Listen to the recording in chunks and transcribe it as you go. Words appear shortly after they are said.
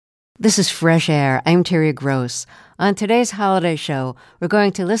This is Fresh Air. I'm Terry Gross. On today's holiday show, we're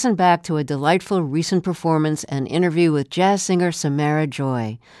going to listen back to a delightful recent performance and interview with jazz singer Samara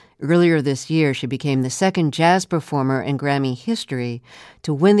Joy. Earlier this year, she became the second jazz performer in Grammy history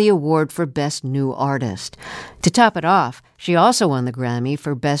to win the award for Best New Artist. To top it off, she also won the Grammy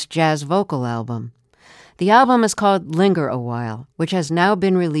for Best Jazz Vocal Album. The album is called Linger a While, which has now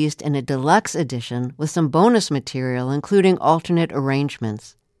been released in a deluxe edition with some bonus material, including alternate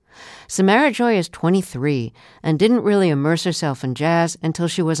arrangements. Samara Joy is 23 and didn't really immerse herself in jazz until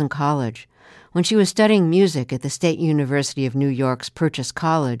she was in college. When she was studying music at the State University of New York's Purchase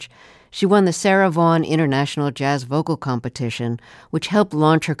College, she won the Sarah Vaughan International Jazz Vocal Competition, which helped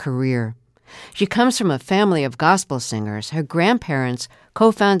launch her career. She comes from a family of gospel singers. Her grandparents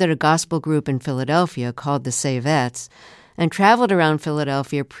co-founded a gospel group in Philadelphia called the Savettes and traveled around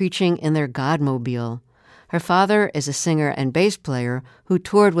Philadelphia preaching in their Godmobile. Her father is a singer and bass player who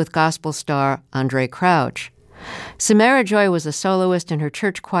toured with gospel star Andre Crouch. Samara Joy was a soloist in her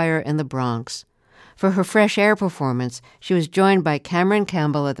church choir in the Bronx. For her Fresh Air performance, she was joined by Cameron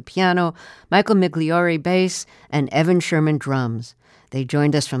Campbell at the piano, Michael Migliori bass, and Evan Sherman drums. They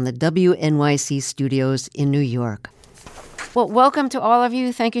joined us from the WNYC studios in New York. Well, welcome to all of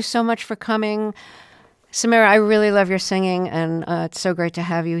you. Thank you so much for coming. Samara, I really love your singing, and it's so great to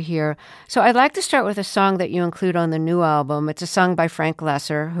have you here. So I'd like to start with a song that you include on the new album. It's a song by Frank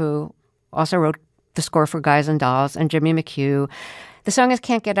Lesser, who also wrote the score for Guys and Dolls, and Jimmy McHugh. The song is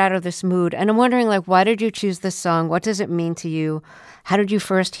Can't Get Out of This Mood, and I'm wondering, why did you choose this song? What does it mean to you? How did you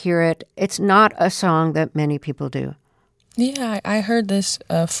first hear it? It's not a song that many people do. Yeah, I heard this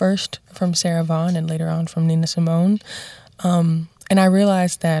first from Sarah Vaughan and later on from Nina Simone. And I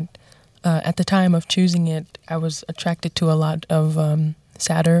realized that at the time of choosing it, I was attracted to a lot of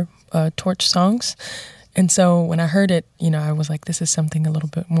sadder torch songs. And so when I heard it, I was like, this is something a little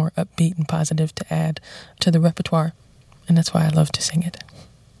bit more upbeat and positive to add to the repertoire. And that's why I love to sing it.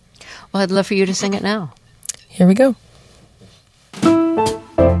 Well, I'd love for you to sing it now. Here we go.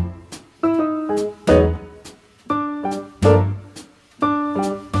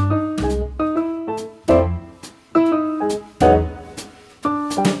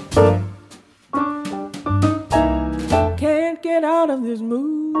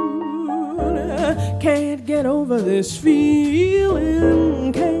 Can't get over this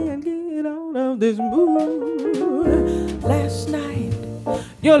feeling. Can't get out of this mood. Last night,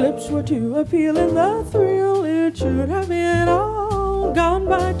 your lips were too appealing. The thrill, it should have been all gone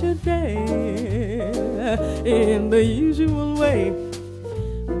by today in the usual way.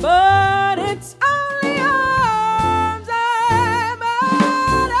 But it's only arms I'm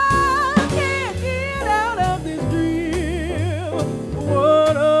out. I can't get out of this dream.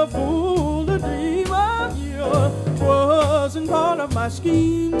 What a fool to dream of you. Wasn't part of my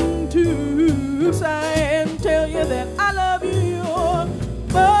scheme to sigh and tell you that I love you.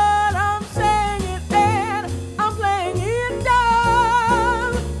 But I'm saying it and I'm playing it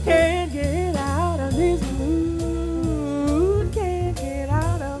down. Can't get out of this mood. Can't get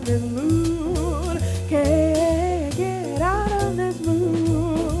out of this mood. Can't get out of this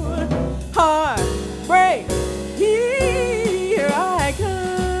mood. Heartbreak, here I come.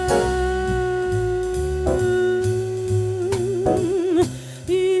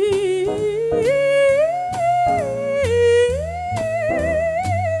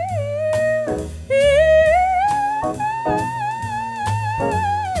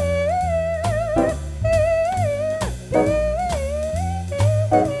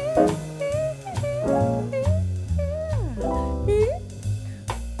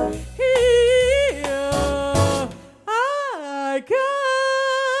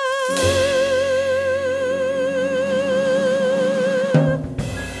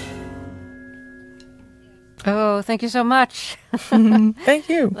 Oh, thank you so much. Thank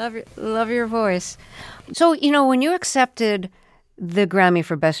you. Love your voice. So, when you accepted the Grammy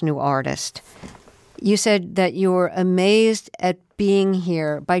for Best New Artist, you said that you were amazed at being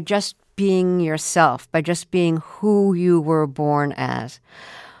here by just being yourself, by just being who you were born as.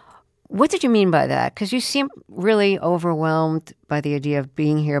 What did you mean by that? Because you seem really overwhelmed by the idea of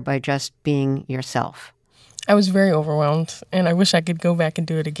being here by just being yourself. I was very overwhelmed, and I wish I could go back and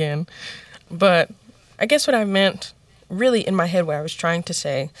do it again. But I guess what I meant, really in my head, what I was trying to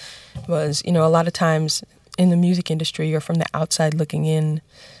say was, a lot of times in the music industry or from the outside looking in,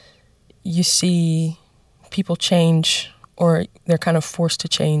 you see people change, or they're kind of forced to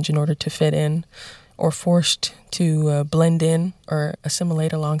change in order to fit in, or forced to blend in or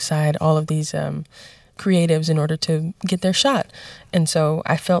assimilate alongside all of these creatives in order to get their shot. And so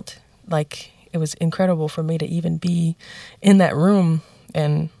I felt like it was incredible for me to even be in that room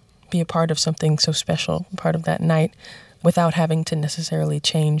and be a part of something so special, part of that night, without having to necessarily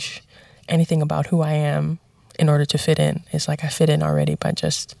change anything about who I am in order to fit in. It's like I fit in already by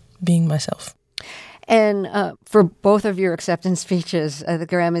just being myself. And for both of your acceptance speeches at the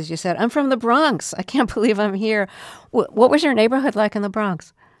Grammys, you said, "I'm from the Bronx. I can't believe I'm here." What was your neighborhood like in the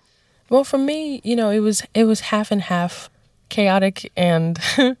Bronx? Well, for me, it was half and half, chaotic and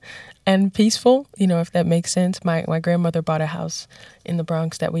and peaceful, if that makes sense. My grandmother bought a house in the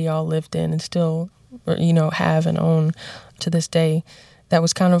Bronx that we all lived in and still, have and own to this day. That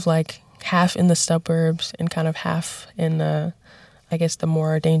was kind of like half in the suburbs and kind of half in the, I guess, the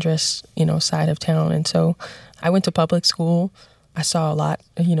more dangerous, side of town. And so I went to public school. I saw a lot,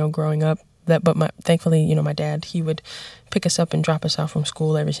 growing up. But thankfully, my dad, he would pick us up and drop us off from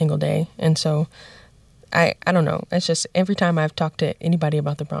school every single day. And so I don't know. It's just every time I've talked to anybody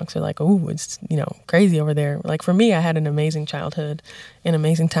about the Bronx, they're like, "Oh, it's, crazy over there." Like for me, I had an amazing childhood, an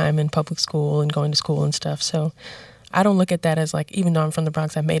amazing time in public school and going to school and stuff. So I don't look at that as like, even though I'm from the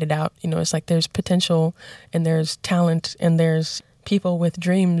Bronx, I made it out. It's like there's potential and there's talent and there's people with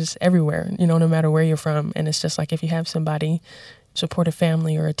dreams everywhere, no matter where you're from. And it's just like if you have somebody, supportive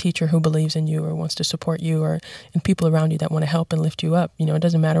family or a teacher who believes in you or wants to support you and people around you that want to help and lift you up, it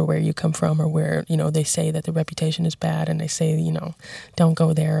doesn't matter where you come from or where, they say that the reputation is bad and they say, don't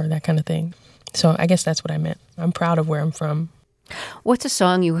go there or that kind of thing. So I guess that's what I meant. I'm proud of where I'm from. What's a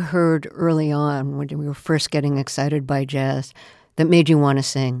song you heard early on when you were first getting excited by jazz that made you want to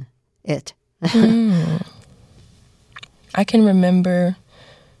sing it? I can remember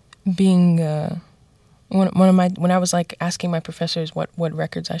being when I was like asking my professors what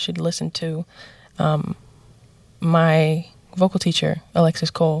records I should listen to. My vocal teacher, Alexis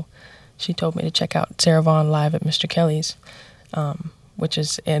Cole, she told me to check out Sarah Vaughan live at Mr. Kelly's, which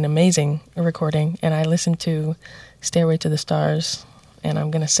is an amazing recording. And I listened to Stairway to the Stars, and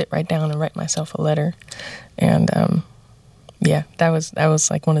I'm gonna sit right down and write myself a letter. And that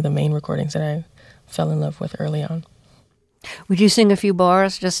was like one of the main recordings that I fell in love with early on. Would you sing a few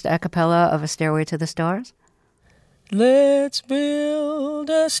bars, just a cappella, of A Stairway to the Stars? Let's build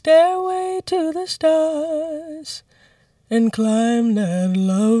a stairway to the stars and climb that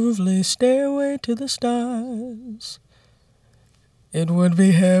lovely stairway to the stars. It would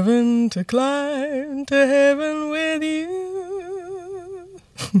be heaven to climb to heaven with you.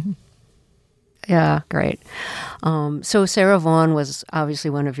 Yeah, great. So Sarah Vaughan was obviously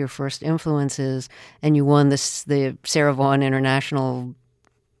one of your first influences, and you won the Sarah Vaughan International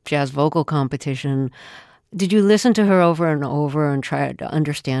Jazz Vocal Competition. Did you listen to her over and over and try to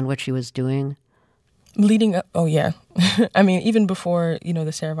understand what she was doing? Leading up, oh yeah. I mean, even before,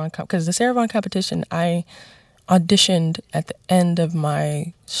 the Sarah Vaughan, because the Sarah Vaughan competition, I auditioned at the end of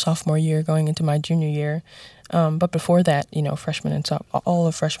my sophomore year going into my junior year. But before that, all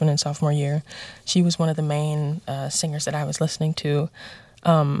of freshman and sophomore year, she was one of the main singers that I was listening to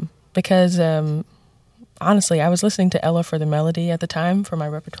because, honestly, I was listening to Ella for the melody at the time for my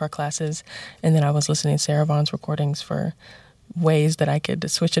repertoire classes, and then I was listening to Sarah Vaughan's recordings for ways that I could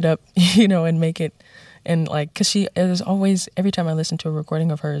switch it up, and make it, and like, because it was always, every time I listened to a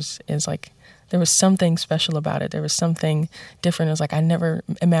recording of hers, is like, there was something special about it. There was something different. It was like, I never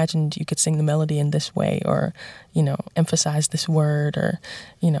imagined you could sing the melody in this way or, emphasize this word or,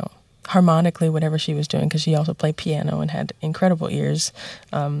 harmonically, whatever she was doing, because she also played piano and had incredible ears.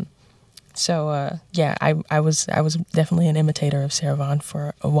 I was definitely an imitator of Sarah Vaughan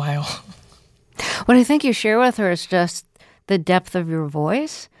for a while. What I think you share with her is just the depth of your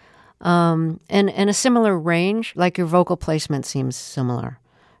voice and a similar range, like your vocal placement seems similar.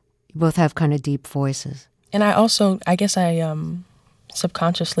 You both have kind of deep voices. And I guess I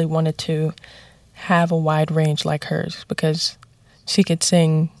subconsciously wanted to have a wide range like hers because she could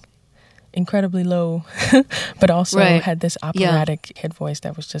sing incredibly low, but also had this operatic head voice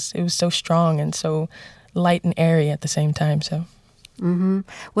that was it was so strong and so light and airy at the same time. So,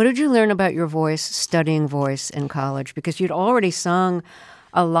 What did you learn about your voice studying voice in college? Because you'd already sung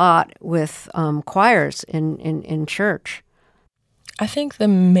a lot with choirs in church. I think the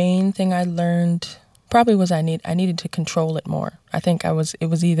main thing I learned probably was I needed to control it more. I think it was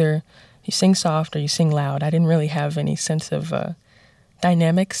either you sing soft or you sing loud. I didn't really have any sense of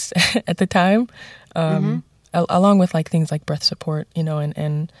dynamics at the time, along with like things like breath support,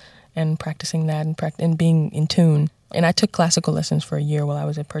 and practicing that and being in tune. And I took classical lessons for a year while I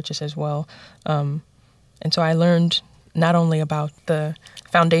was at Purchase as well. And so I learned not only about the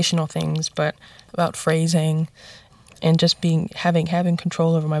foundational things, but about phrasing and just having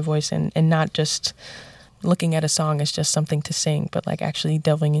control over my voice and not just looking at a song as just something to sing, but like actually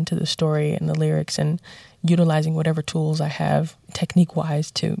delving into the story and the lyrics and utilizing whatever tools I have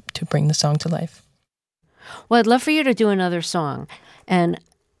technique-wise to bring the song to life. Well, I'd love for you to do another song. And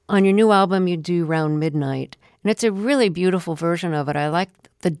on your new album, you do Round Midnight. And it's a really beautiful version of it. I like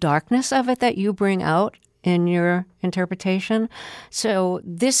the darkness of it that you bring out in your interpretation. So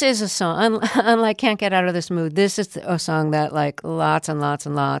this is a song, unlike Can't Get Out of This Mood, this is a song that like lots and lots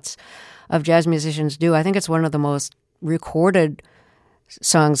and lots of jazz musicians do. I think it's one of the most recorded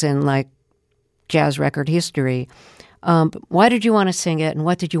songs in like jazz record history. Why did you want to sing it, and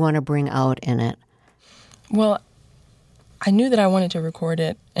what did you want to bring out in it? Well, I knew that I wanted to record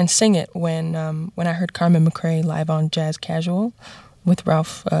it and sing it when I heard Carmen McRae live on Jazz Casual with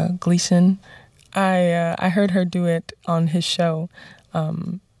Ralph Gleason. I heard her do it on his show,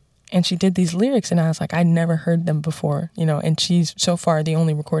 and she did these lyrics, and I was like, I never heard them before, and she's so far the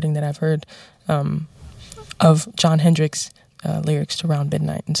only recording that I've heard of Jon Hendricks' lyrics to Round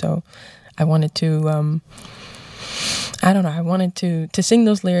Midnight. And so I wanted to, I wanted to sing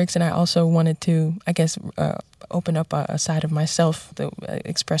those lyrics, and I also wanted to, I guess, open up a side of myself that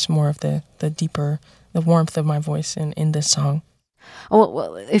express more of the deeper, the warmth of my voice in this song. Oh,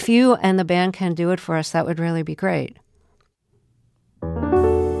 well, if you and the band can do it for us, that would really be great.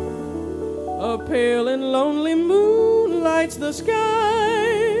 A pale and lonely moon lights the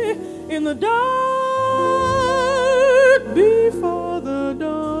sky in the dark before the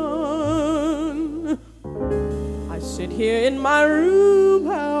dawn. I sit here in my room,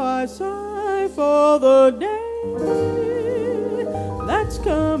 how I sigh for the day that's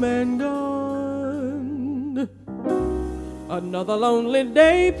come and gone. Another lonely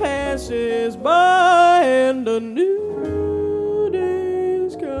day passes by, and a new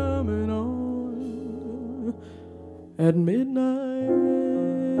day's coming on at midnight.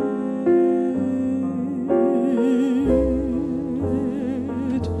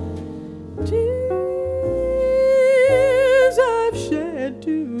 Tears I've shed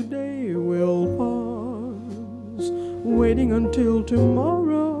today will pause, waiting until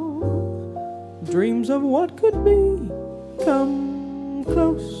tomorrow. Dreams of what could be come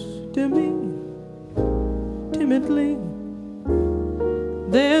close to me, timidly.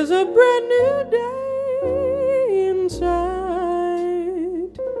 There's a brand new day in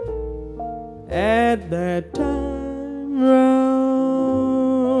sight. At that time, round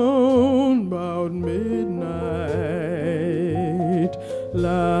about midnight,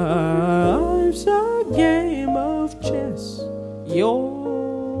 life's a game of chess. You're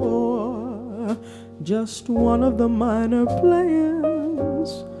just one of the minor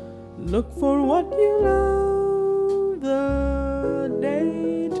players. Look for what you love, the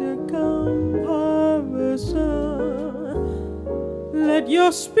day to come harvest. Let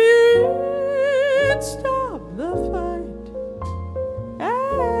your spirit stop the fight.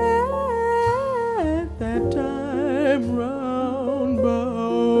 At that time, round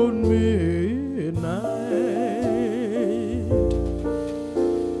about midnight,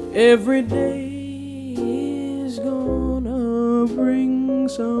 every day bring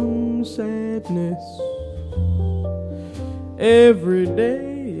some sadness. Every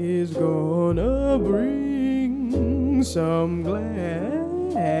day is gonna bring some gladness.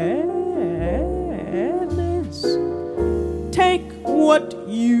 Take what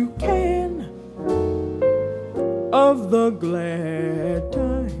you can of the glad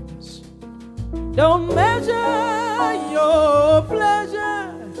times. Don't measure your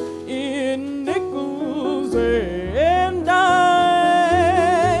pleasure in nickels and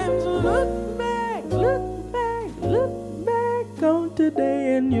dimes. Look back on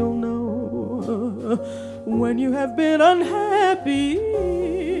today, and you'll know when you have been unhappy.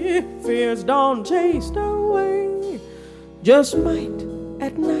 Fears dawn chased away. Just might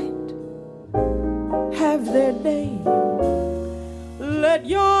at night have their day. Let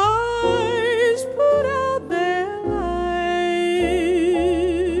your eyes put out their light.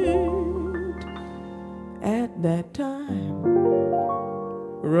 At that time,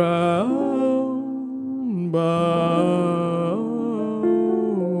 round about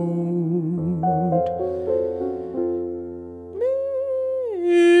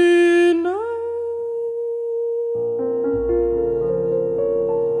midnight.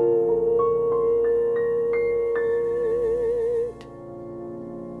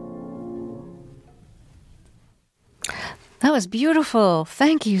 That was beautiful.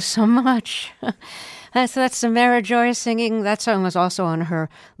 Thank you so much. So that's Samara Joy singing. That song was also on her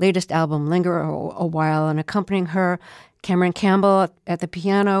latest album, Linger a While, and accompanying her, Cameron Campbell at the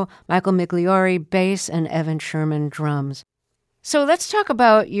piano, Michael Migliori bass, and Evan Sherman drums. So let's talk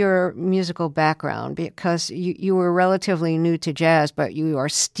about your musical background, because you were relatively new to jazz, but you are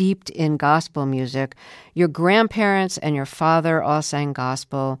steeped in gospel music. Your grandparents and your father all sang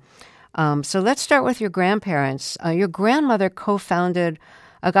gospel. So let's start with your grandparents. Your grandmother co-founded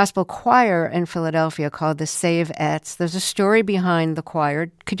a gospel choir in Philadelphia called the Saveettes. There's a story behind the choir.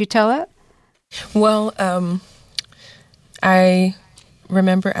 Could you tell it? Well, I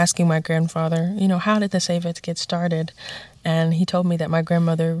remember asking my grandfather, how did the Saveettes get started? And he told me that my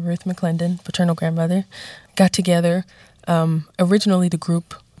grandmother, Ruth McClendon, paternal grandmother, got together. Originally, the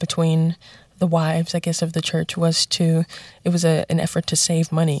group between the wives, I guess, of the church it was an effort to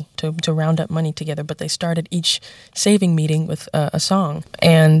save money, to round up money together. But they started each saving meeting with a song.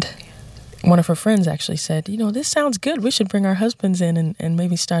 And one of her friends actually said, this sounds good. We should bring our husbands in and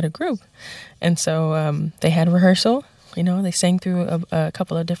maybe start a group. And so they had rehearsal. They sang through a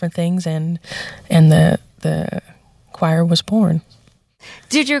couple of different things, and the choir was born.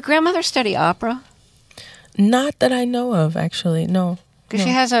 Did your grandmother study opera? Not that I know of, actually. No. Because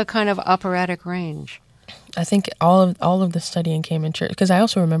she has a kind of operatic range. I think all of the studying came in church. Because I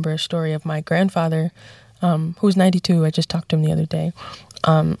also remember a story of my grandfather, who's 92. I just talked to him the other day.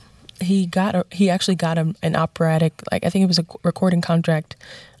 He actually got an operatic, I think it was a recording contract,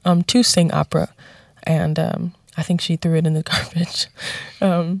 to sing opera, and I think she threw it in the garbage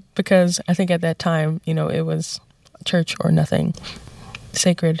because I think at that time, it was church or nothing,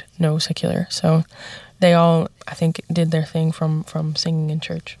 sacred, no secular. So they all, I think, did their thing from singing in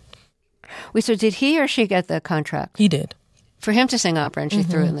church. Wait, so did he or she get the contract? He did. For him to sing opera, and she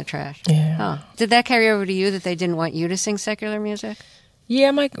threw it in the trash? Yeah. Huh. Did that carry over to you, that they didn't want you to sing secular music? Yeah,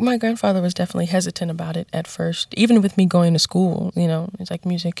 my grandfather was definitely hesitant about it at first. Even with me going to school, it's like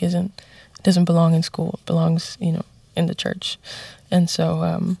music doesn't belong in school. It belongs, in the church. And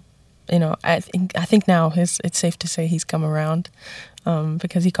so, I think now it's safe to say he's come around,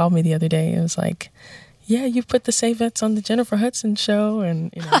 because he called me the other day. It was like, yeah, you put the Saveettes on the Jennifer Hudson show,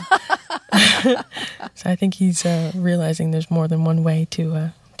 and so I think he's realizing there's more than one way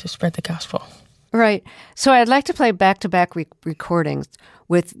to spread the gospel. Right. So I'd like to play back-to-back recordings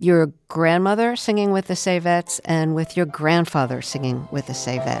with your grandmother singing with the Saveettes and with your grandfather singing with the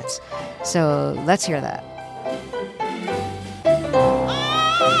Saveettes. So let's hear that.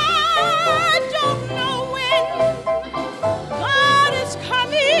 I don't know when God is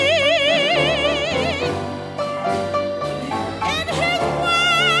coming. In His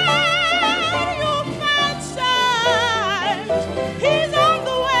word you'll find signs He's on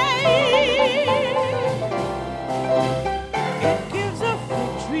the way. It gives up the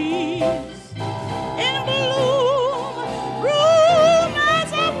trees in bloom, room as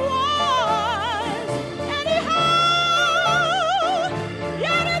it was, anyhow.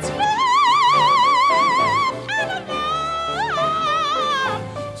 Yet it's love and love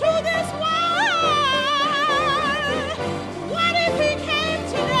to this world. What if He came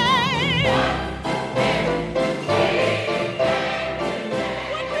today?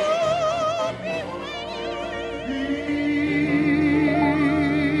 Would you be waiting?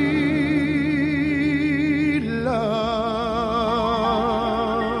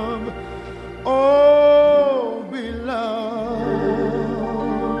 Love, oh, beloved,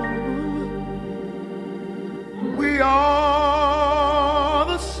 we are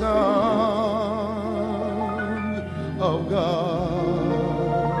the sons of God,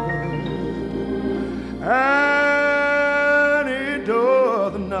 and it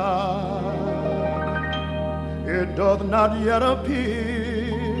doth not yet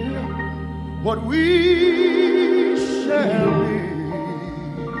appear what we shall be,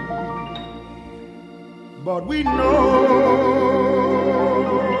 but we know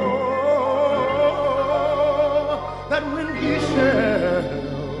that when He shall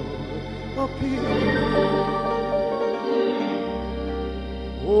appear,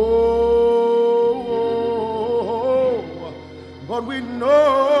 oh, but we know,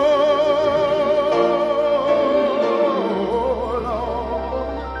 Lord,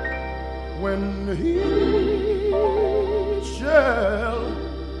 when He shall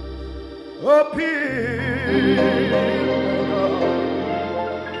appear,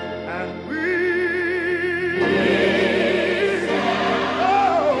 and we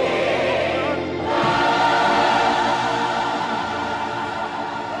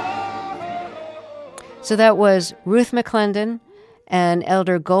So that was Ruth McClendon and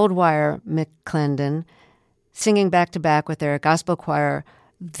Elder Goldwire McClendon singing back-to-back with their gospel choir,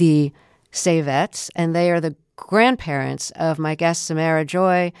 the Saveettes, and they are the grandparents of my guest, Samara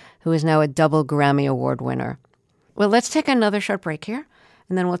Joy, who is now a double Grammy Award winner. Well, let's take another short break here.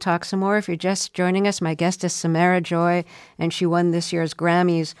 and then we'll talk some more. If you're just joining us, my guest is Samara Joy, and she won this year's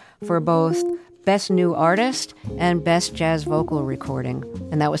Grammys for both Best New Artist and Best Jazz Vocal Recording,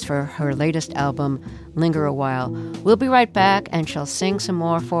 and that was for her latest album, Linger a While. We'll be right back, and she'll sing some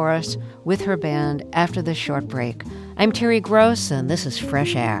more for us with her band after this short break. I'm Terry Gross, and this is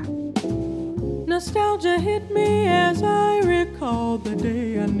Fresh Air. Nostalgia hit me as I recalled the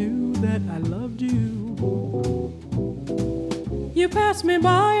day I knew that I loved you. You passed me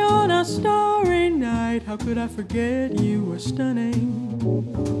by on a starry night. How could I forget you were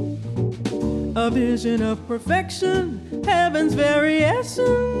stunning? A vision of perfection, heaven's very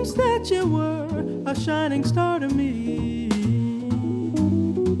essence, that you were a shining star to me.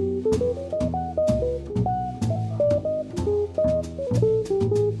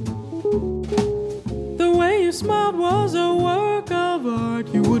 The way you smiled was a work of art.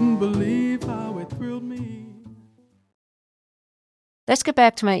 You wouldn't believe how it thrilled me. Let's get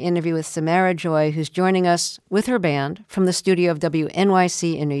back to my interview with Samara Joy, who's joining us with her band from the studio of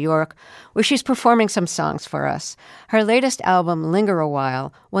WNYC in New York, where she's performing some songs for us. Her latest album, Linger a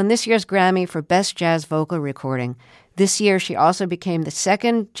While, won this year's Grammy for Best Jazz Vocal Recording. This year, she also became the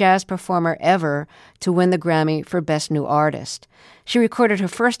second jazz performer ever to win the Grammy for Best New Artist. She recorded her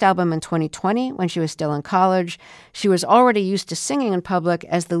first album in 2020 when she was still in college. She was already used to singing in public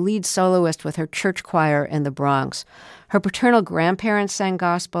as the lead soloist with her church choir in the Bronx. Her paternal grandparents sang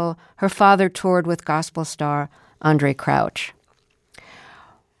gospel. Her father toured with gospel star Andre Crouch.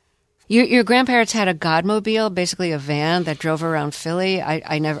 Your grandparents had a Godmobile, basically a van that drove around Philly.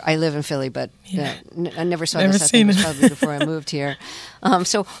 I live in Philly, but I never saw this. I think it was probably before I moved here.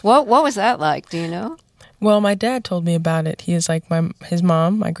 So what was that like? Do you know? Well, my dad told me about it. He is like his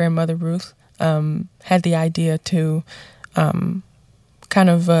mom, my grandmother Ruth, had the idea to kind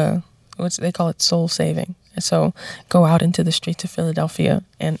of they call it soul saving. So go out into the streets of Philadelphia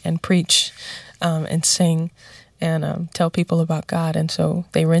and preach and sing and tell people about God. And so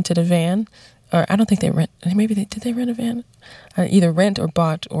they rented a van, or I don't think they rent. Maybe did they rent a van? Either rent or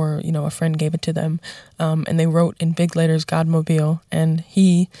bought, or a friend gave it to them. And they wrote in big letters Godmobile. And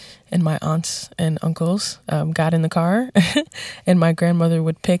he and my aunts and uncles got in the car, and my grandmother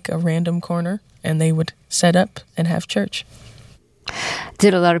would pick a random corner, and they would set up and have church.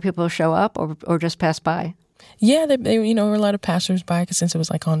 Did a lot of people show up or just pass by? Yeah, they were a lot of passersby, because since it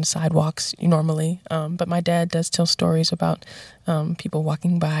was like on the sidewalks normally. But my dad does tell stories about people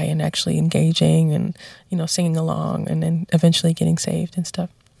walking by and actually engaging and, singing along and then eventually getting saved and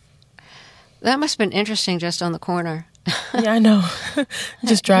stuff. That must have been interesting just on the corner. Yeah, I know.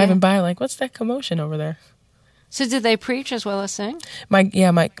 Just driving by like, what's that commotion over there? So did they preach as well as sing? My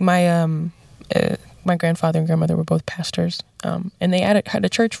grandfather and grandmother were both pastors, and they had a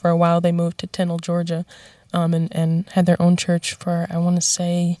church for a while. They moved to Tyndall, Georgia, and had their own church for, I want to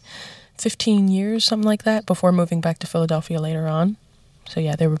say, 15 years, something like that, before moving back to Philadelphia later on. So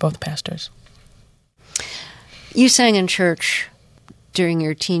yeah, they were both pastors. You sang in church during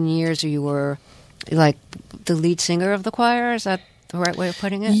your teen years, or you were like the lead singer of the choir? Is that the right way of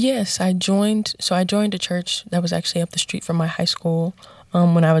putting it? Yes, I joined a church that was actually up the street from my high school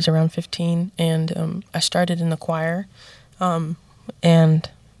when I was around 15, and I started in the choir, and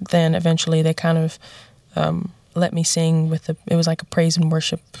then eventually they kind of let me sing it was like a praise and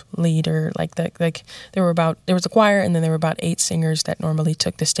worship leader, there was a choir, and then there were about 8 singers that normally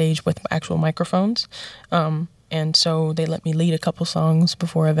took the stage with actual microphones, and so they let me lead a couple songs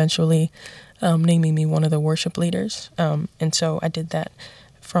before eventually naming me one of the worship leaders, and so I did that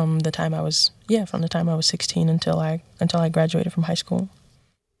from the time I was 16 until I graduated from high school.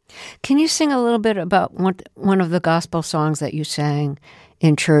 Can you sing a little bit about one of the gospel songs that you sang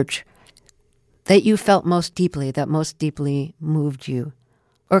in church that you felt most deeply moved you,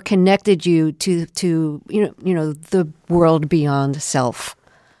 or connected you to the world beyond self?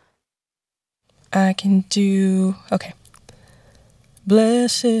 I can do, okay.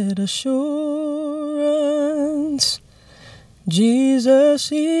 Blessed assurance,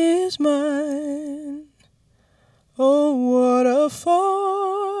 Jesus is mine. Oh, what a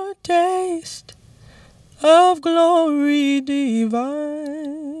foretaste of glory divine,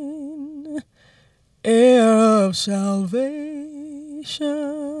 heir of salvation,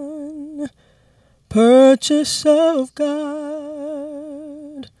 purchase of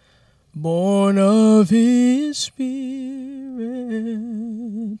God, born of His Spirit,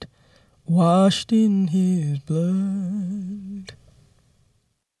 washed in His blood.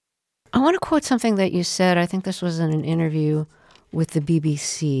 I want to quote something that you said. I think this was in an interview with the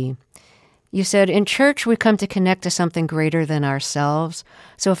BBC. You said, in church, we come to connect to something greater than ourselves.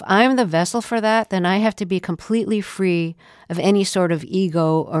 So if I'm the vessel for that, then I have to be completely free of any sort of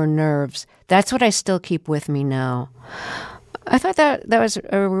ego or nerves. That's what I still keep with me now. I thought that was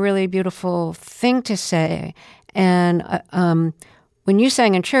a really beautiful thing to say. And when you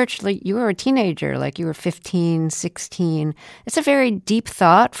sang in church, like you were a teenager, like you were 15, 16. It's a very deep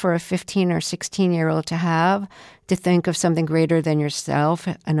thought for a 15 or 16-year-old to have, to think of something greater than yourself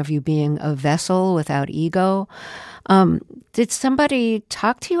and of you being a vessel without ego. Did somebody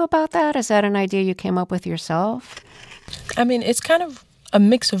talk to you about that? Is that an idea you came up with yourself? I mean, it's kind of a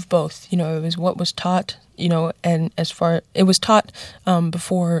mix of both. You know, it was what was taught, you know, and it was taught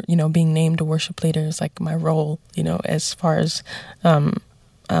before, you know, being named a worship leader is like my role, you know, as far as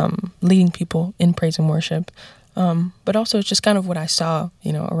leading people in praise and worship. But also it's just kind of what I saw,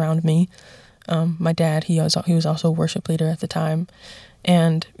 you know, around me. My dad, he was also a worship leader at the time.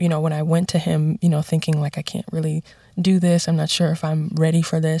 And, you know, when I went to him, you know, thinking like, I can't really do this, I'm not sure if I'm ready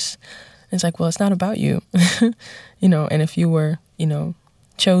for this. It's like, well, it's not about you, you know, and if you were, you know,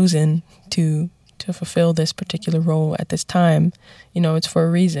 chosen to fulfill this particular role at this time, you know, it's for a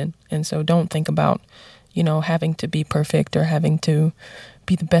reason. And so don't think about, you know, having to be perfect or having to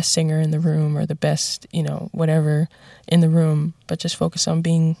be the best singer in the room or the best, you know, whatever in the room, but just focus on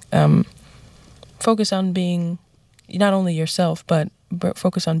being not only yourself, but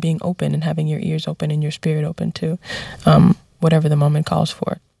focus on being open and having your ears open and your spirit open to whatever the moment calls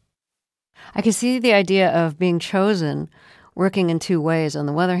for. I can see the idea of being chosen working in two ways. On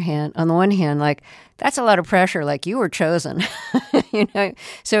the one hand, like that's a lot of pressure. Like you were chosen, you know,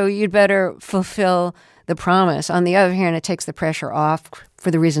 so you'd better fulfill the promise. On the other hand, it takes the pressure off for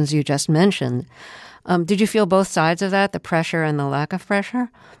the reasons you just mentioned. Did you feel both sides of that, the pressure and the lack of pressure?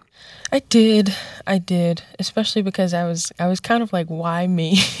 I did, especially because I was kind of like, why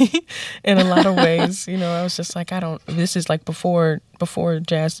me? In a lot of ways, you know, I was just like, this is like before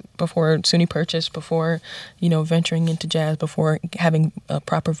jazz, before SUNY Purchase, before, you know, venturing into jazz, before having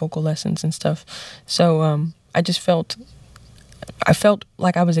proper vocal lessons and stuff. So I felt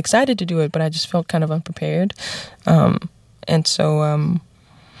like I was excited to do it, but I just felt kind of unprepared. And so,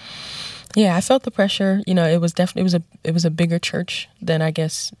 yeah, I felt the pressure. You know, it was a bigger church than I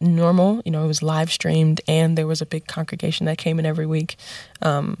guess normal. You know, it was live streamed, and there was a big congregation that came in every week.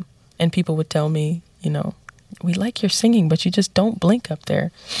 And people would tell me, you know, we like your singing, but you just don't blink up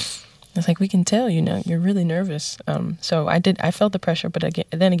there. It's like, we can tell, you know, you're really nervous. So I felt the pressure, but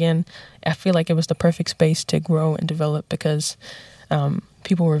then again, I feel like it was the perfect space to grow and develop because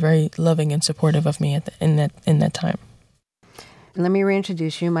people were very loving and supportive of me in that time. Let me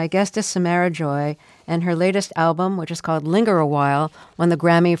reintroduce you. My guest is Samara Joy, and her latest album, which is called Linger a While, won the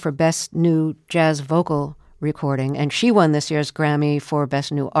Grammy for Best New Jazz Vocal Recording, and she won this year's Grammy for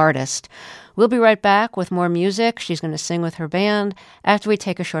Best New Artist. We'll be right back with more music. She's going to sing with her band after we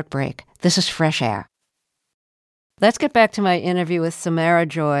take a short break. This is Fresh Air. Let's get back to my interview with Samara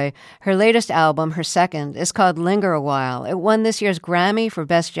Joy. Her latest album, her second, is called Linger a While. It won this year's Grammy for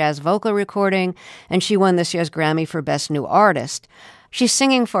Best Jazz Vocal Recording, and she won this year's Grammy for Best New Artist. She's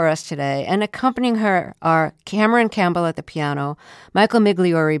singing for us today, and accompanying her are Cameron Campbell at the piano, Michael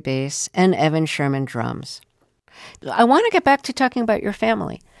Migliori bass, and Evan Sherman drums. I want to get back to talking about your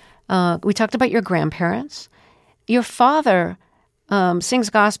family. We talked about your grandparents. Your father sings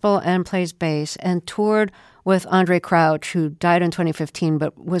gospel and plays bass and toured with Andre Crouch, who died in 2015,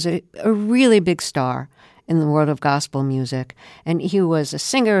 but was a really big star in the world of gospel music. And he was a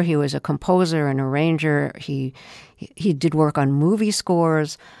singer, he was a composer, an arranger, he did work on movie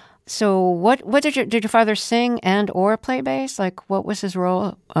scores. So what did your father sing and or play bass? Like, what was his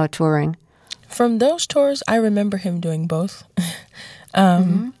role touring? From those tours, I remember him doing both.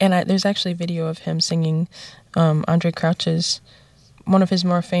 And there's actually a video of him singing Andre Crouch's one of his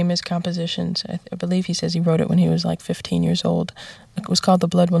more famous compositions. I believe he says he wrote it when he was like 15 years old. It was called The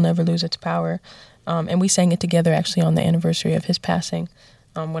Blood Will Never Lose Its Power. And we sang it together actually on the anniversary of his passing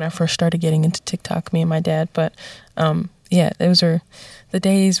when I first started getting into TikTok, me and my dad. But yeah, those are the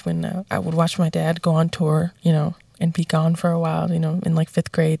days when I would watch my dad go on tour, you know, and be gone for a while, you know, in like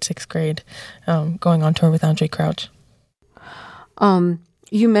 5th grade, 6th grade, going on tour with Andre Crouch.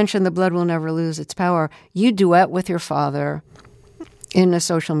 You mentioned The Blood Will Never Lose Its Power. You duet with your father in a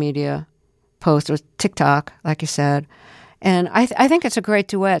social media post with TikTok, like you said. And I think it's a great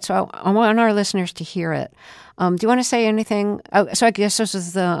duet, so I want our listeners to hear it. Do you want to say anything? So I guess this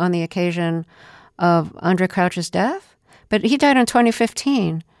is on the occasion of Andre Crouch's death? But he died in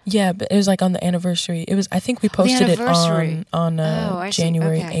 2015. Yeah, but it was like on the anniversary. It was. I think we posted it on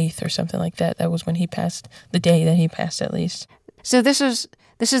January 8th or something like that. That was when he passed, the day that he passed at least. So this is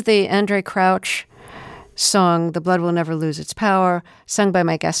This is the Andre Crouch song, The Blood Will Never Lose Its Power, sung by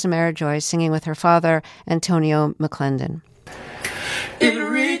my guest Samara Joy, singing with her father, Antonio McClendon. It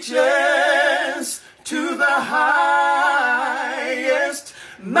reaches to the highest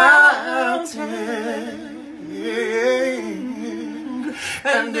mountain,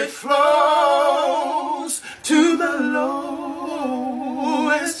 and it flows to the lowest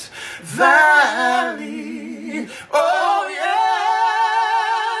valley. Oh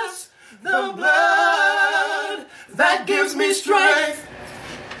yes, the blood that gives me strength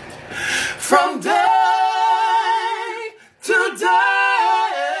from day to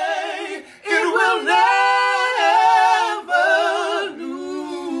day, it will never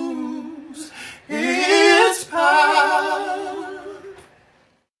lose its power.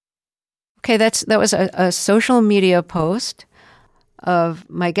 Okay, that was a social media post of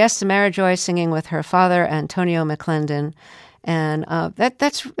my guest Samara Joy singing with her father, Antonio McClendon. And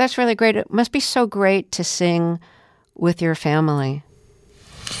that's really great. It must be so great to sing with your family.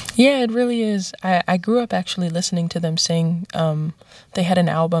 Yeah, it really is. I grew up actually listening to them sing. They had an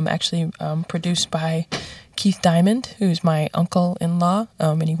album actually produced by Keith Diamond, who's my uncle-in-law,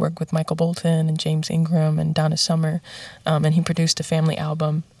 and he worked with Michael Bolton and James Ingram and Donna Summer, and he produced a family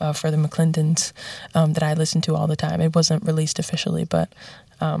album for the McClendons that I listened to all the time. It wasn't released officially, but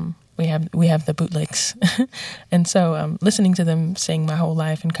we have the bootlegs. And so listening to them sing my whole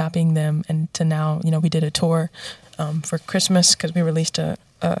life and copying them, and to now, we did a tour for Christmas because we released a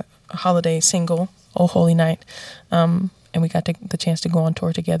holiday single, Oh Holy Night, and we got the chance to go on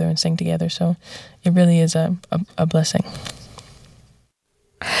tour together and sing together. So it really is a blessing.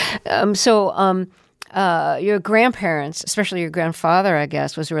 Your grandparents, especially your grandfather, I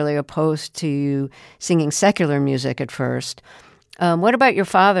guess, was really opposed to you singing secular music at first. What about your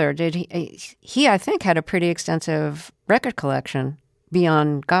father? Did he, I think, had a pretty extensive record collection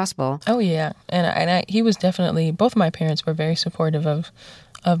beyond gospel. Oh, yeah. And he was definitely, both of my parents were very supportive of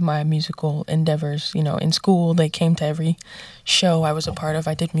my musical endeavors. In school, they came to every show I was a part of.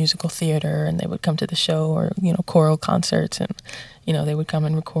 I did musical theater, and they would come to the show, or, choral concerts, and, they would come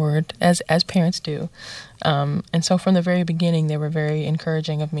and record, as parents do. And so from the very beginning, they were very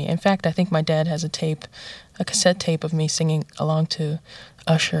encouraging of me. In fact, I think my dad has a cassette tape of me singing along to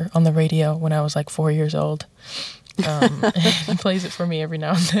Usher on the radio when I was like 4 years old. He plays it for me every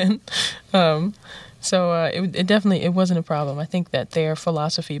now and then. It definitely, it wasn't a problem. I think that their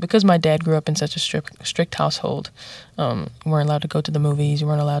philosophy, because my dad grew up in such a strict household, we weren't allowed to go to the movies, we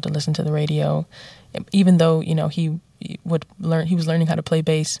weren't allowed to listen to the radio, even though, he was learning how to play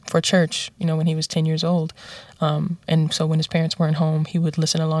bass for church, when he was 10 years old. And so when his parents weren't home, he would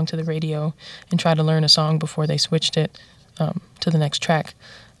listen along to the radio and try to learn a song before they switched it to the next track.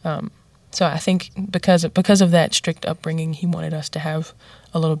 So I think because of that strict upbringing, he wanted us to have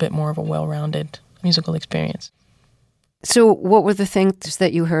a little bit more of a well-rounded musical experience. So what were the things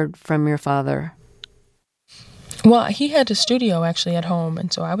that you heard from your father? Well, he had a studio actually at home,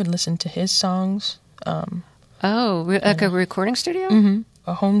 and so I would listen to his songs. Like a recording studio? Mm-hmm.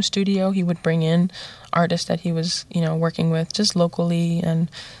 A home studio. He would bring in artists that he was, working with just locally, and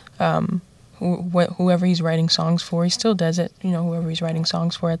whoever he's writing songs for. He still does it, whoever he's writing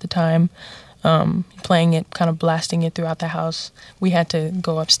songs for at the time. Playing it, kind of blasting it throughout the house. We had to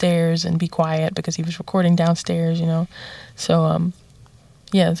go upstairs and be quiet because he was recording downstairs, So,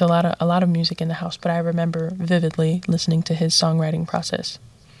 there's a lot of music in the house, but I remember vividly listening to his songwriting process.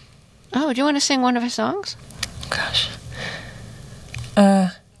 Oh, do you want to sing one of his songs? Gosh.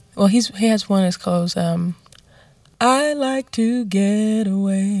 Well, he has one that goes, I like to get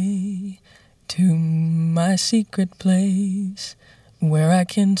away to my secret place where I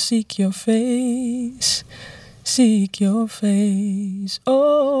can seek your face.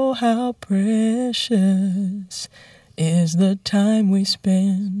 Oh, how precious is the time we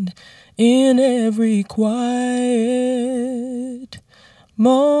spend in every quiet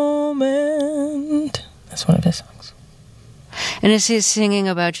moment. That's one of his songs. And is he singing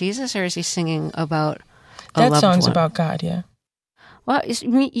about Jesus, or is he singing about a loved one? That song's about God, yeah. Well,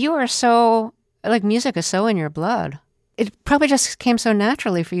 you are so, music is so in your blood. It probably just came so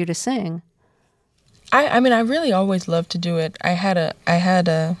naturally for you to sing. I mean, I really always loved to do it. I had a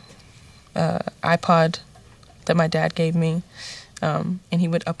iPod that my dad gave me, and he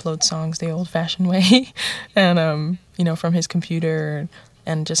would upload songs the old-fashioned way, and from his computer,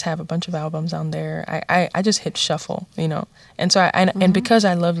 and just have a bunch of albums on there. I just hit shuffle, and so and because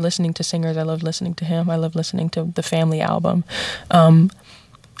I loved listening to singers, I loved listening to him. I loved listening to the family album.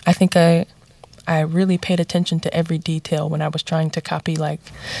 I think I I really paid attention to every detail when I was trying to copy, like,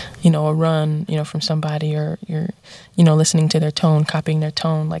 a run, from somebody, or you're, listening to their tone, copying their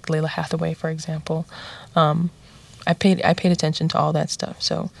tone, like Layla Hathaway, for example. I paid attention to all that stuff.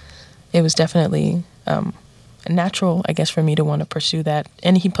 So it was definitely natural, I guess, for me to want to pursue that.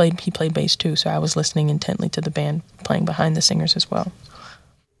 And he played bass too, so I was listening intently to the band playing behind the singers as well.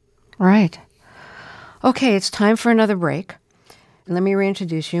 Right. Okay, it's time for another break. Let me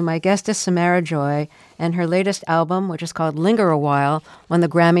reintroduce you. My guest is Samara Joy, and her latest album, which is called Linger a While, won the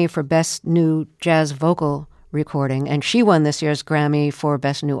Grammy for Best New Jazz Vocal Recording, and she won this year's Grammy for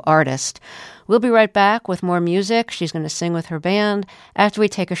Best New Artist. We'll be right back with more music. She's going to sing with her band after we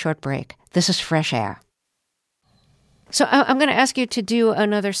take a short break. This is Fresh Air. So I'm going to ask you to do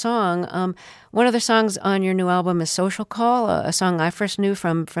another song. One of the songs on your new album is Social Call, a song I first knew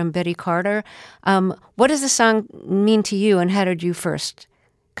from Betty Carter. What does the song mean to you, and how did you first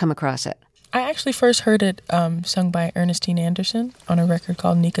come across it? I actually first heard it sung by Ernestine Anderson on a record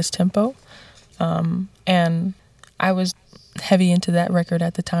called Nika's Tempo. And I was heavy into that record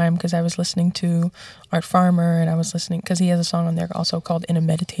at the time because I was listening to Art Farmer, and I was listening because he has a song on there also called In a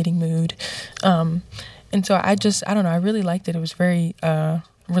Meditating Mood. And so I don't know, I really liked it. It was very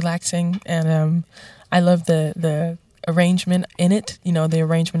relaxing, and I loved the arrangement in it, the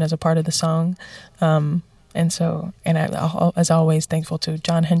arrangement as a part of the song. And I, as always, thankful to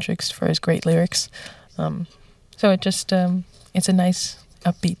John Hendricks for his great lyrics. So it just, it's a nice,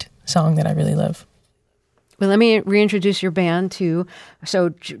 upbeat song that I really love. Well, let me reintroduce your band, too. So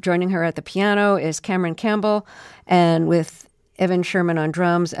joining her at the piano is Cameron Campbell, and with Evan Sherman on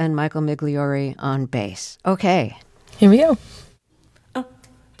drums and Michael Migliori on bass. Okay. Here we go.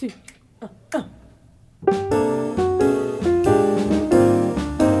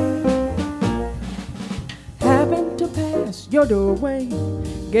 Happened to pass your doorway,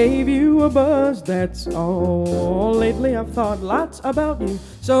 gave you a buzz, that's all. Lately I've thought lots about you,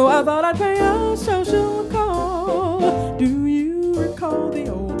 so I thought I'd pay a social call. Do you recall the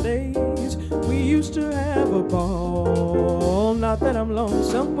old days? We used to have a ball. Not that I'm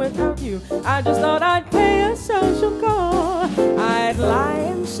lonesome without you, I just thought I'd pay a social call. I'd lie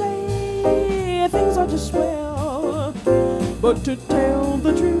and say things are just swell, but to tell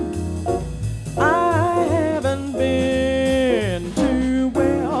the truth, I haven't been too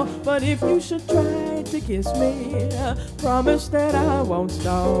well. But if you should try to kiss me, promise that I won't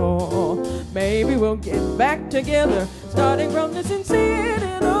stall. Maybe we'll get back together, starting from this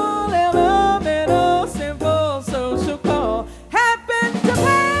incidental, elemental, simple social call. Happened to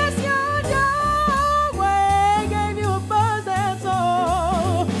pass your doorway, gave you a buzz, that's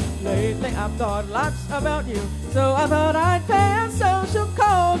all. Lately I've thought lots about you, so I thought I'd pay a social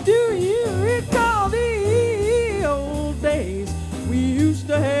call. Do you recall the old days? We used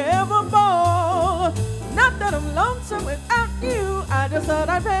to have a ball. Not that I'm lonesome without you, I just thought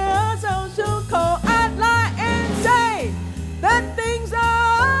I'd pay a social call. I'd lie and say that things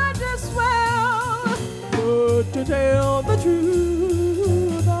are just swell, but to tell the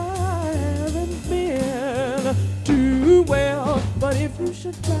truth, I haven't been too well. But if you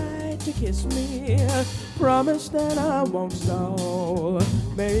should try to kiss me, promise that I won't stall.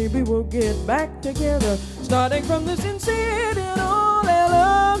 Maybe we'll get back together, starting from this incidental,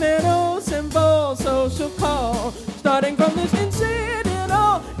 elemental, simple social call. Starting from this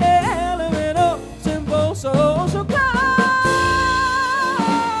incidental, elemental, simple social call.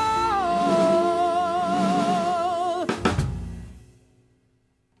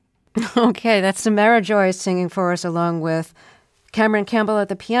 Okay, that's Samara Joy singing for us, along with Cameron Campbell at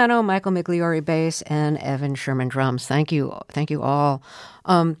the piano, Michael Migliori bass, and Evan Sherman drums. Thank you all.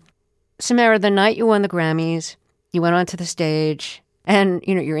 Samara, the night you won the Grammys, you went onto the stage, and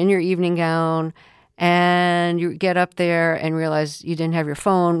you're in your evening gown, and you get up there and realize you didn't have your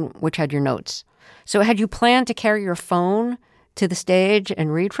phone, which had your notes. So had you planned to carry your phone to the stage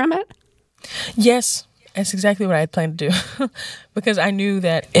and read from it? Yes, that's exactly what I had planned to do, because I knew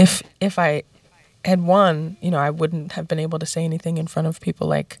that if I had won, I wouldn't have been able to say anything in front of people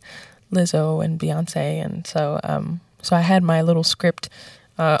like Lizzo and Beyonce, and so I had my little script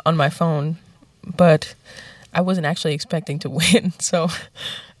on my phone, but I wasn't actually expecting to win, so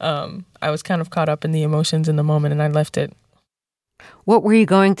I was kind of caught up in the emotions in the moment, and I left it. What were you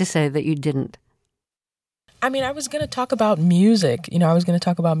going to say that you didn't? I mean, I was going to talk about music. I was going to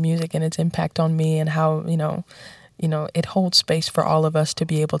talk about music and its impact on me, and how, it holds space for all of us to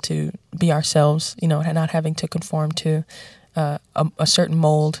be able to be ourselves, and not having to conform to a certain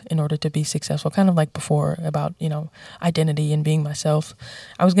mold in order to be successful, kind of like before about, identity and being myself.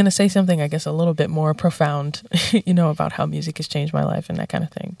 I was going to say something, I guess, a little bit more profound, about how music has changed my life and that kind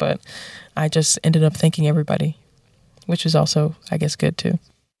of thing. But I just ended up thanking everybody, which was also, I guess, good too.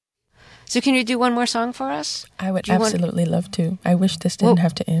 So can you do one more song for us? I would absolutely love to. I wish this didn't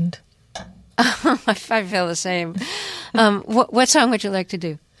have to end. I feel the same. What song would you like to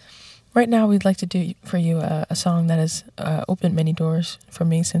do? Right now, we'd like to do for you a song that has opened many doors for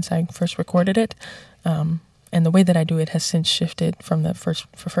me since I first recorded it. And the way that I do it has since shifted from the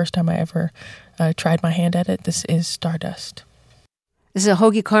first time I ever tried my hand at it. This is Stardust. This is a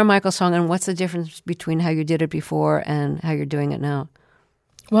Hoagie Carmichael song, and what's the difference between how you did it before and how you're doing it now?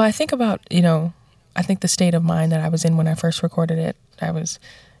 Well, I think about, I think the state of mind that I was in when I first recorded it. I was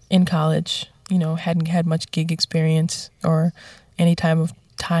in college, hadn't had much gig experience or any time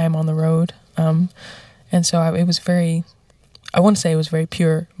on the road. And so it was very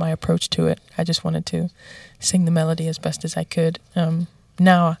pure, my approach to it. I just wanted to sing the melody as best as I could.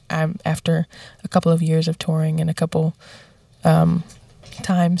 Now I'm after a couple of years of touring and a couple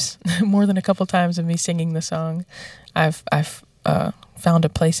times, more than a couple times of me singing the song, I've found a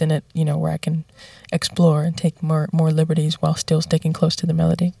place in it, where I can explore and take more liberties while still sticking close to the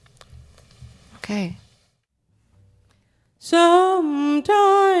melody. Okay.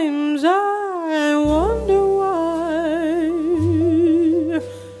 Sometimes I wonder why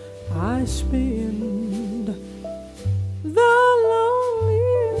I spend the lonely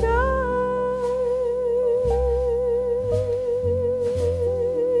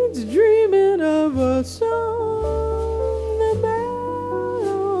nights dreaming of a song, the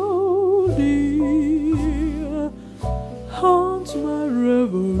melody haunts my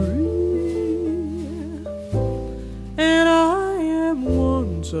reverie. And I am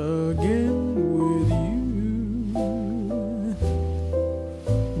once again with you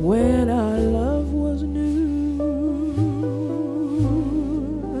when our love was new,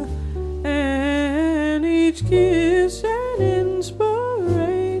 and each kiss an inspiration.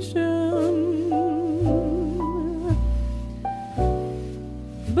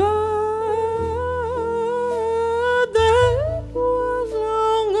 But that was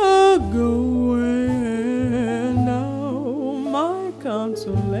long ago.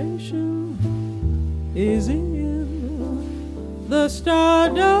 Consolation is in the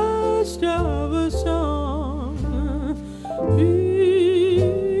stardust of a song,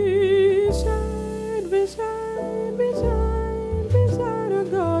 beside a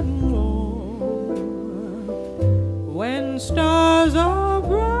garden wall, when stars are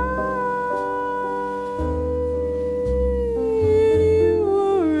bright, you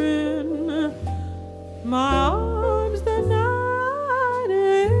are in my arms the night.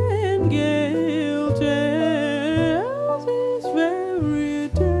 Gale tells his fairy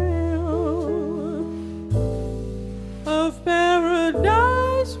tale of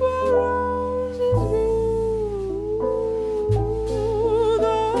paradise where roses grew.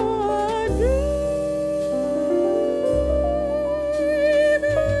 Though I dream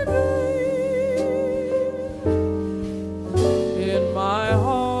in my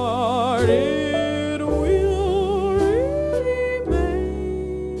heart it will remain.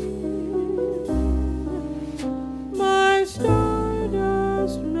 My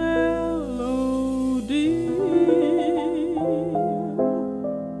stardust melody,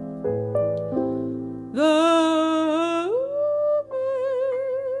 the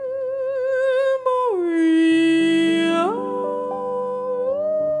memory of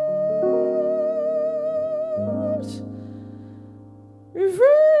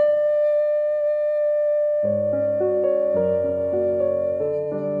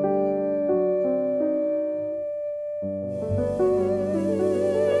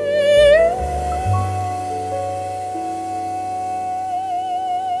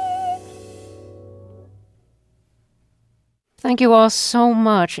Thank you all so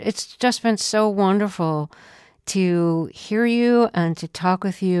much. It's just been so wonderful to hear you and to talk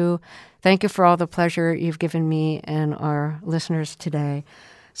with you. Thank you for all the pleasure you've given me and our listeners today.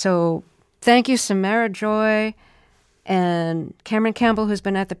 So thank you, Samara Joy and Cameron Campbell, who's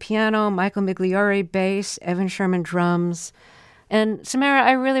been at the piano, Michael Migliore, bass, Evan Sherman, drums. And Samara,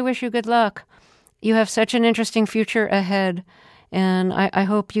 I really wish you good luck. You have such an interesting future ahead. And I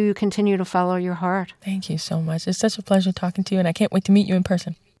hope you continue to follow your heart. Thank you so much. It's such a pleasure talking to you, and I can't wait to meet you in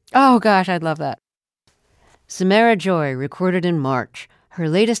person. Oh, gosh, I'd love that. Samara Joy recorded in March. Her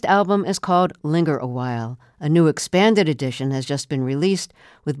latest album is called Linger a While. A new expanded edition has just been released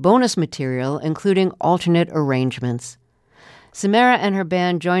with bonus material, including alternate arrangements. Samara and her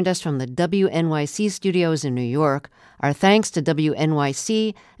band joined us from the WNYC studios in New York. Our thanks to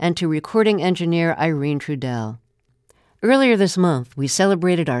WNYC and to recording engineer Irene Trudell. Earlier this month, we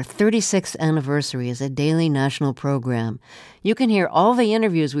celebrated our 36th anniversary as a daily national program. You can hear all the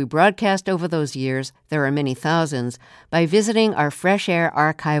interviews we broadcast over those years, there are many thousands, by visiting our Fresh Air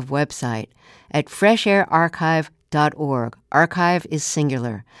Archive website at freshairarchive.org. Archive is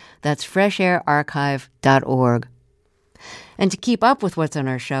singular. That's freshairarchive.org. And to keep up with what's on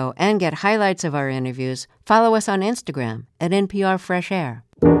our show and get highlights of our interviews, follow us on Instagram at NPR Fresh Air.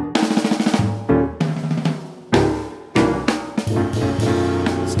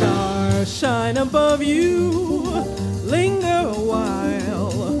 Stars shine above you, linger a while,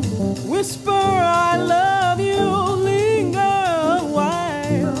 whisper I love you, linger a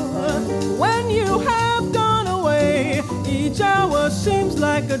while. When you have gone away, each hour seems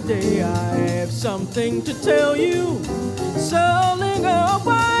like a day. I have something to tell you, so linger a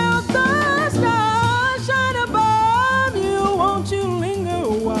while. The stars shine above you, won't you linger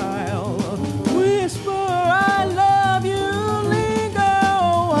a while? Whisper I love you, linger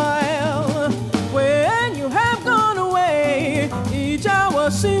a while. When you have gone away, each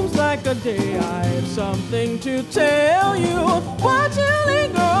hour seems like a day. I have something to tell you, won't you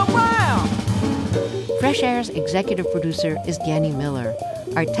linger a while? Fresh Air's executive producer is Danny Miller.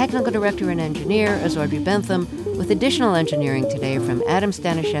 Our technical director and engineer is Audrey Bentham, with additional engineering today from Adam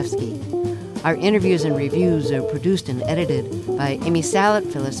Staniszewski. Our interviews and reviews are produced and edited by Amy Salet,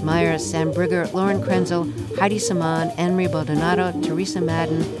 Phyllis Myers, Sam Brigger, Lauren Krenzel, Heidi Saman, Anne-Marie Baldonado, Teresa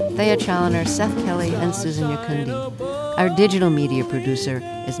Madden, Thea Challoner, Seth Kelly, and Susan Yakundi. Our digital media producer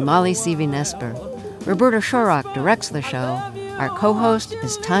is Molly Seavey-Nesper. Roberta Shorrock directs the show. Our co-host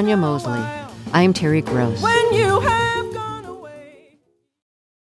is Tanya Mosley. I'm Terry Gross. When you have